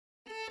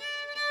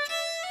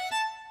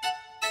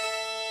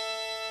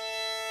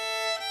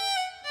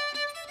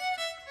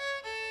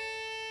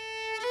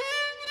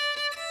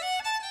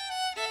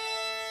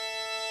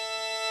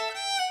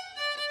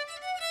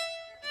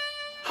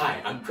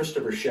I'm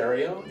Christopher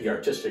Sherrio, the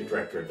Artistic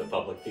Director at the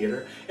Public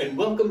Theater, and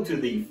welcome to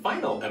the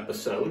final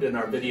episode in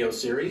our video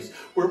series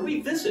where we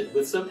visit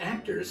with some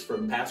actors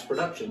from past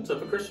productions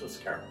of A Christmas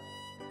Carol.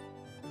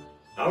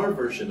 Our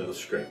version of the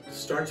script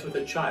starts with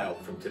a child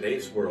from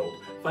today's world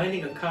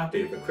finding a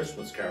copy of A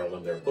Christmas Carol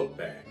in their book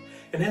bag,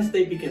 and as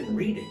they begin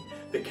reading,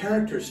 the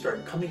characters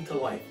start coming to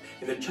life,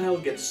 and the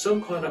child gets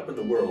so caught up in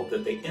the world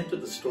that they enter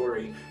the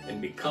story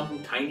and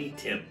become Tiny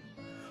Tim.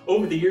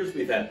 Over the years,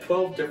 we've had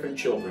 12 different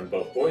children,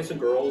 both boys and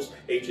girls,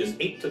 ages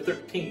 8 to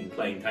 13,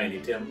 playing Tiny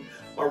Tim.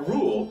 Our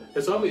rule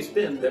has always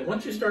been that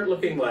once you start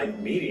looking like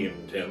Medium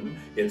Tim,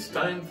 it's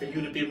time for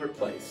you to be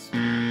replaced.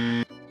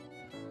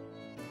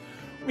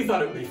 We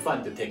thought it would be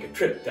fun to take a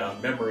trip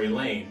down memory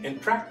lane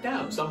and track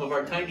down some of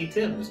our Tiny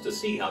Tims to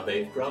see how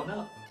they've grown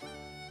up.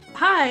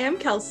 Hi, I'm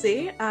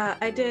Kelsey.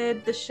 I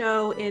did the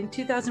show in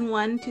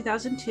 2001,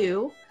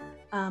 2002.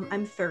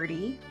 I'm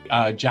 30.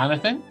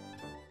 Jonathan?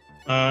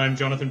 I'm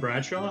Jonathan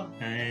Bradshaw,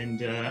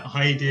 and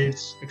I did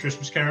A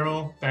Christmas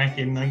Carol back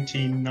in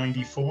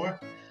 1994.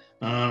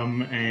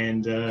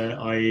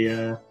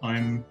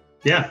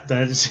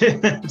 That's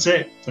it. That's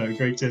it. So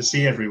great to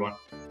see everyone.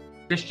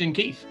 Christian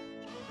Keith?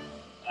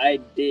 I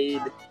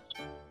did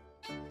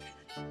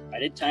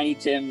Tiny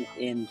Tim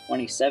in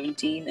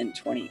 2017 and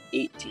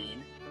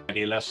 2018.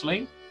 Maddie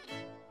Leslie?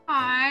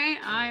 Hi,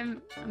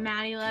 I'm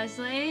Maddie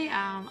Leslie.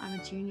 I'm a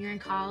junior in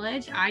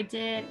college. I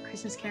did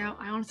Christmas Carol.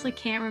 I honestly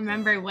can't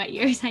remember what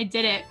years I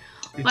did it.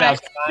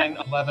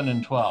 2009, 11,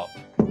 and 12.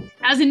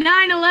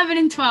 2009, 11,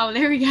 and 12.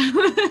 There we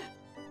go.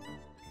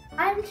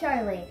 I'm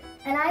Charlie,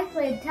 and I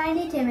played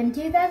Tiny Tim in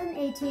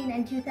 2018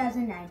 and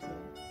 2019.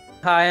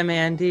 Hi, I'm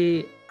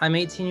Andy. I'm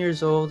 18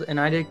 years old, and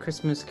I did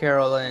Christmas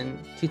Carol in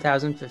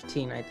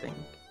 2015, I think.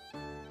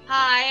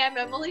 Hi, I'm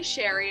Emily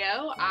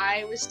Sherrio.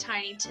 I was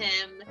Tiny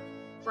Tim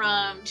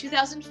from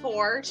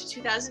 2004 to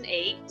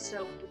 2008,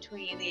 so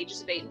between the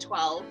ages of 8 and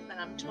 12, and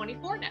I'm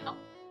 24 now.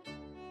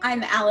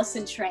 I'm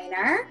Allison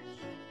Trainer.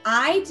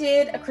 I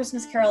did A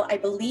Christmas Carol, I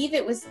believe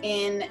it was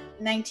in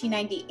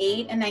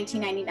 1998 and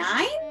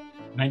 1999?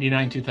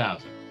 99,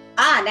 2000.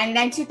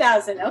 99,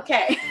 2000,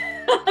 okay.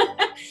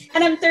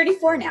 And I'm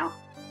 34 now.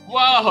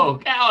 Whoa,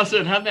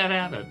 Allison, how'd that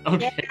happen?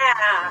 Okay.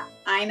 Yeah,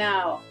 I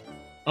know.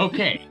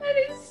 Okay. That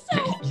is so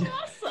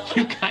awesome.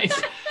 You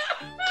guys,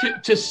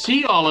 to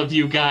see all of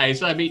you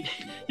guys, I mean,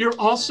 you're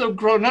all so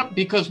grown up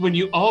because when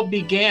you all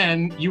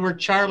began, you were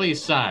Charlie's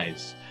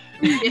size.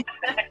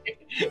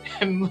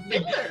 And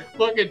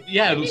look at,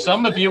 yeah,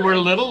 some of you were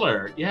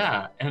littler,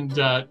 yeah. And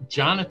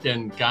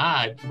Jonathan,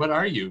 God, what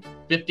are you,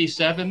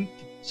 57,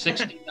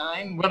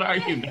 69? What are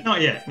you now?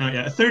 Not yet.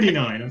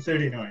 39, I'm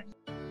 39.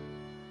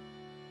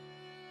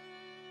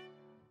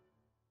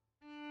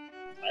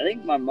 I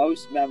think my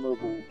most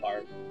memorable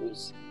part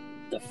was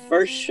the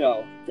first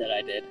show that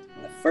I did,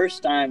 and the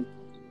first time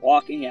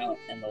walking out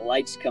and the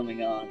lights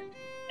coming on,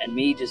 and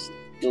me just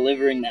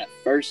delivering that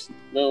first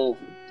little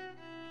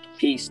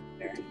piece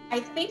there. I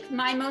think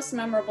my most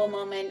memorable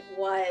moment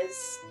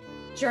was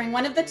during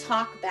one of the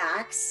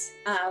talkbacks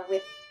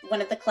with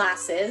one of the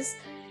classes.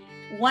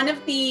 One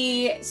of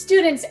the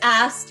students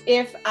asked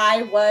if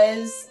I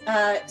was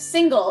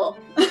single,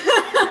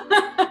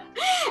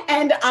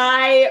 and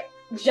I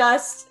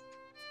just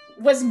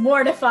was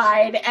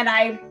mortified, and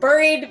I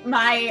buried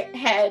my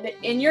head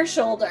in your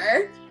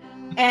shoulder,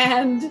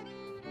 and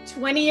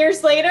 20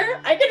 years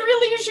later, I could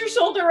really use your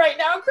shoulder right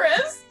now,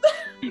 Chris.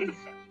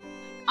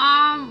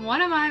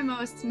 One of my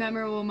most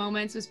memorable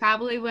moments was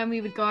probably when we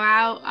would go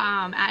out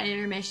at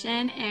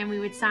intermission and we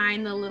would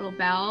sign the little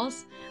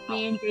bells.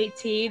 Me and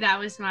JT, that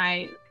was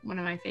one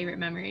of my favorite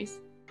memories.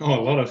 Oh,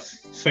 a lot of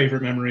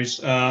favorite memories.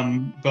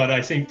 But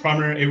I think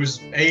primarily it was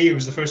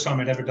the first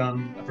time I'd ever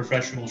done a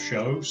professional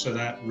show, so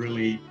that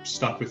really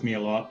stuck with me a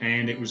lot.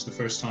 And it was the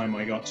first time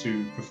I got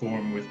to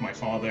perform with my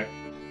father,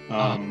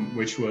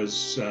 which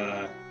was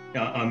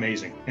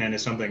amazing. And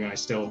it's something I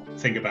still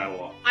think about a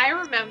lot. I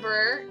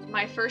remember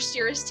my first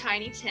year as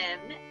Tiny Tim,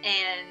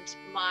 and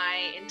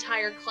my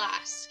entire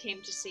class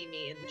came to see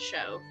me in the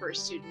show for a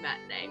student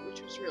matinee,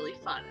 which was really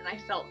fun, and I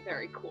felt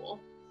very cool.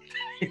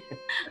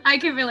 I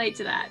can relate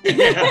to that.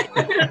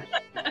 Yeah.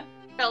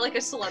 Felt like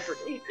a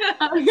celebrity.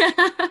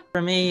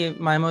 For me,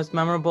 my most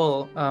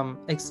memorable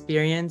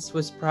experience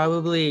was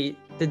probably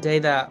the day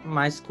that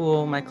my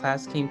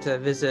class came to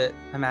visit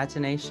a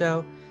matinee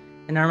show.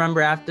 And I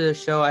remember after the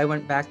show, I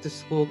went back to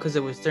school because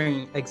it was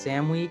during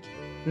exam week.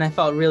 And I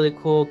felt really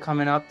cool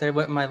coming up there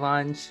with my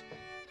lunch.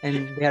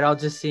 And they had all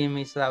just seen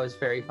me, so that was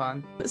very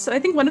fun. So I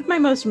think one of my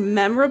most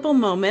memorable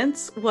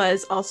moments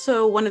was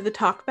also one of the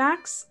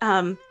talkbacks.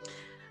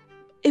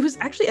 It was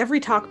actually every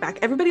talkback.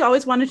 Everybody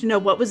always wanted to know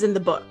what was in the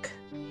book.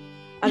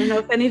 I don't know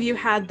if any of you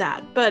had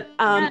that, but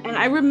and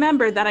I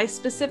remember that I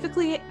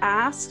specifically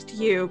asked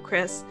you,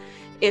 Chris,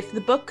 if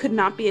the book could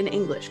not be in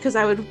English, because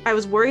I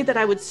was worried that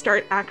I would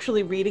start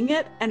actually reading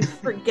it and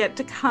forget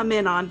to come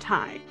in on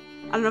time.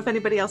 I don't know if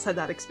anybody else had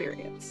that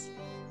experience.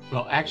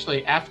 Well,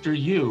 actually, after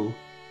you,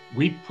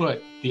 we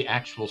put the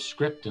actual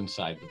script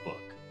inside the book.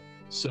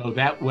 So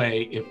that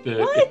way, if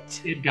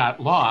it got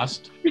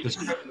lost, the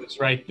script was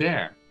right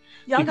there.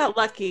 Y'all got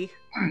lucky.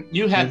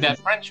 You had that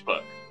French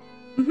book.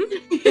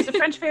 It's a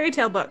French fairy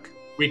tale book.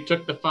 We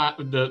took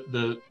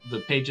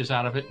the pages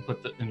out of it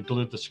and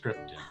glued the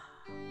script in.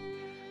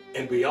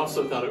 And we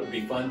also thought it would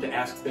be fun to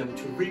ask them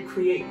to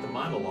recreate the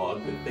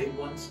monologue that they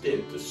once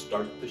did to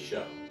start the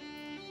show.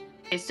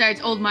 It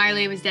starts, Old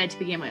Marley was dead to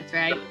begin with,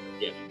 right?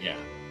 Yeah.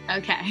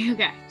 Okay,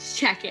 just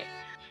check it.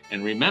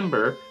 And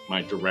remember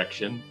my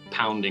direction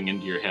pounding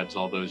into your heads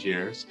all those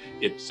years.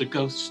 It's a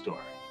ghost story.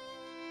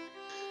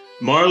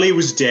 Marley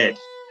was dead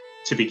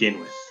to begin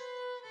with.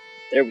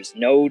 There was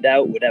no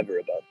doubt whatever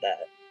about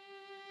that.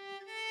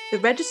 The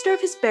register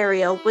of his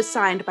burial was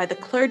signed by the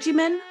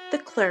clergyman, the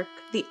clerk,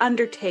 the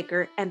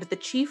undertaker, and the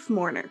chief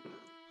mourner.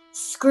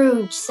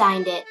 Scrooge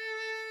signed it.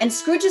 And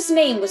Scrooge's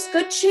name was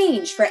good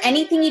change for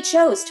anything he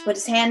chose to put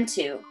his hand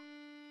to.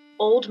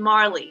 Old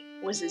Marley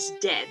was as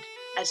dead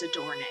as a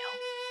doornail.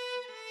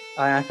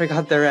 I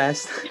forgot the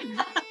rest.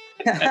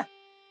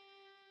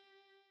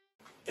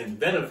 And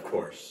then, of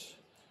course,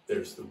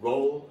 there's the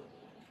role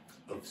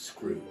of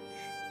Scrooge.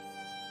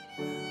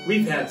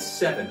 We've had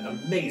 7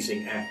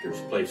 amazing actors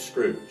play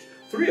Scrooge.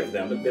 3 of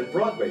them have been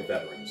Broadway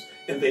veterans,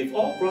 and they've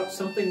all brought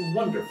something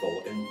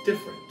wonderful and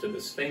different to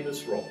this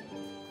famous role.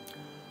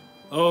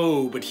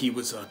 Oh, but he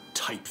was a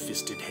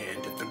tight-fisted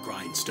hand at the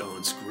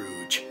grindstone,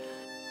 Scrooge.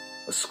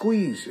 A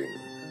squeezing,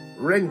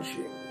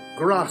 wrenching,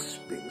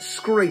 grasping,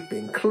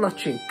 scraping,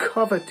 clutching,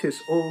 covetous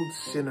old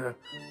sinner.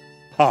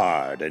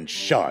 Hard and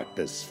sharp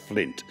as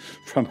flint,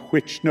 from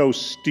which no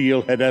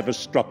steel had ever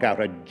struck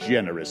out a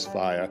generous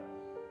fire.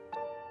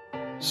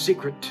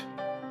 Secret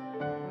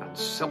and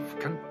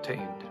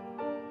self-contained,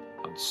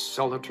 and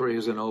solitary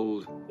as an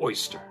old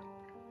oyster.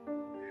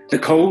 The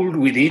cold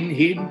within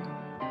him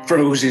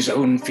froze his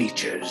own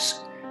features,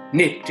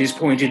 nipped his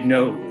pointed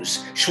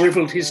nose,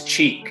 shriveled his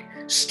cheek,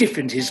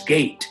 stiffened his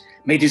gait,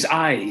 made his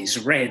eyes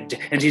red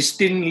and his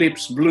thin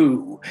lips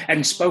blue,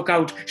 and spoke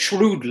out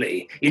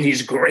shrewdly in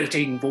his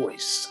grating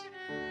voice.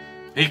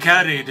 He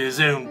carried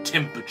his own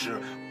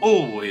temperature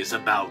always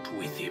about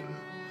with him.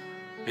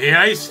 He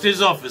iced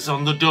his office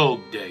on the dog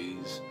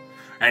days,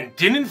 and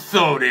didn't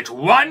thaw it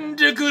 1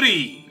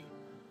 degree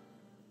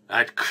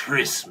at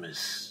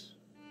Christmas.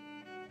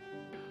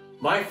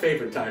 My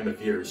favorite time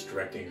of year is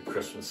directing A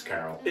Christmas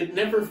Carol. It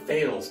never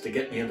fails to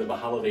get me into the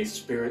holiday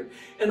spirit,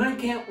 and I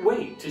can't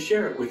wait to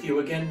share it with you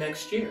again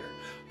next year.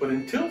 But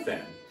until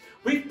then,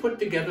 we've put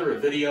together a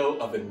video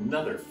of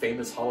another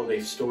famous holiday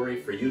story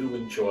for you to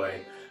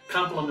enjoy,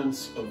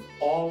 compliments of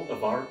all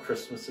of our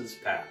Christmases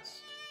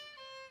past.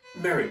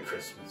 Merry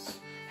Christmas,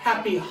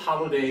 Happy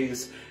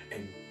Holidays,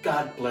 and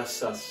God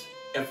bless us,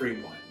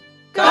 everyone.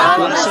 God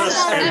bless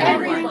us,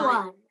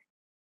 everyone.